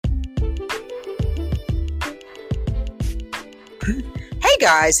Hey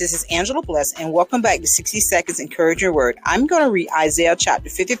guys, this is Angela Bless, and welcome back to 60 Seconds Encouraging Word. I'm going to read Isaiah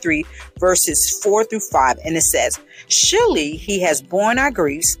chapter 53, verses 4 through 5, and it says, "Surely he has borne our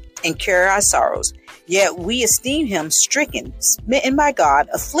griefs and carried our sorrows, yet we esteem him stricken, smitten by God,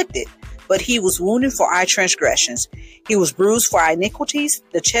 afflicted. But he was wounded for our transgressions, he was bruised for our iniquities,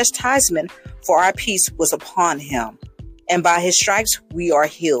 the chastisement for our peace was upon him, and by his stripes we are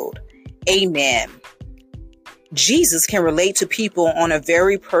healed." Amen. Jesus can relate to people on a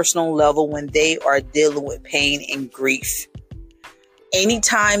very personal level when they are dealing with pain and grief.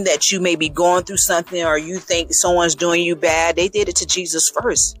 Anytime that you may be going through something or you think someone's doing you bad, they did it to Jesus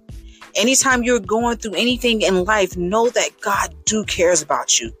first. Anytime you're going through anything in life, know that God cares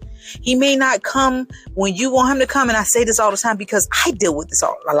about you. He may not come when you want him to come. And I say this all the time because I deal with this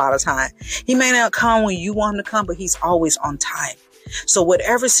a lot of time. He may not come when you want him to come, but he's always on time. So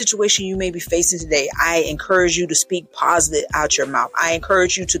whatever situation you may be facing today, I encourage you to speak positive out your mouth. I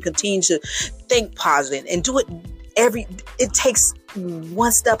encourage you to continue to think positive and do it it takes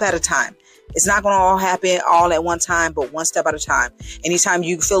one step at a time. It's not going to all happen all at one time, but one step at a time. Anytime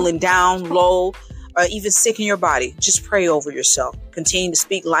you're feeling down, low, or even sick in your body, just pray over yourself. Continue to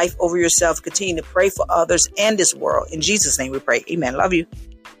speak life over yourself. Continue to pray for others and this world. In Jesus' name we pray. Amen. Love you.